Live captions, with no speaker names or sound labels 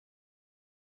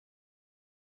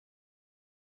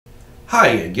Hi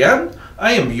again,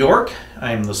 I am York.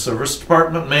 I am the Service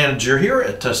Department Manager here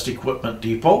at Test Equipment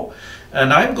Depot,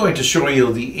 and I'm going to show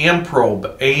you the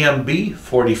Amprobe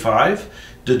AMB-45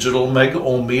 digital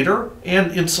Megohmmeter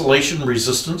and insulation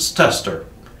resistance tester.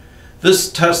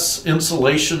 This tests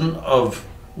insulation of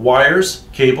wires,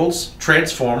 cables,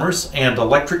 transformers, and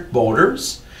electric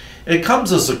motors. It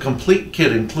comes as a complete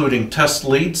kit including test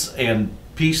leads and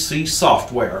PC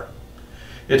software.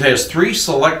 It has 3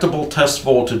 selectable test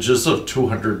voltages of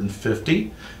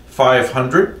 250,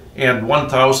 500, and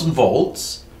 1000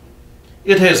 volts.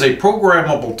 It has a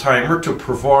programmable timer to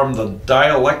perform the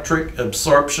Dielectric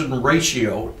Absorption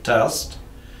Ratio Test.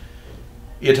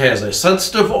 It has a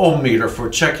sensitive ohmmeter for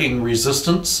checking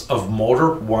resistance of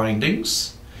motor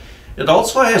windings. It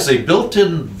also has a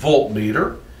built-in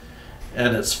voltmeter,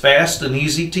 and it's fast and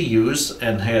easy to use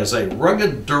and has a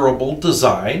rugged, durable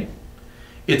design.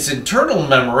 Its internal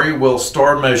memory will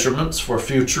store measurements for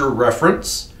future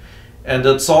reference, and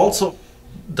it's also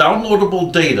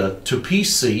downloadable data to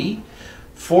PC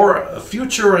for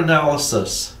future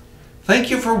analysis.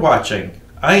 Thank you for watching.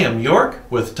 I am York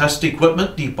with Test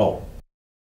Equipment Depot.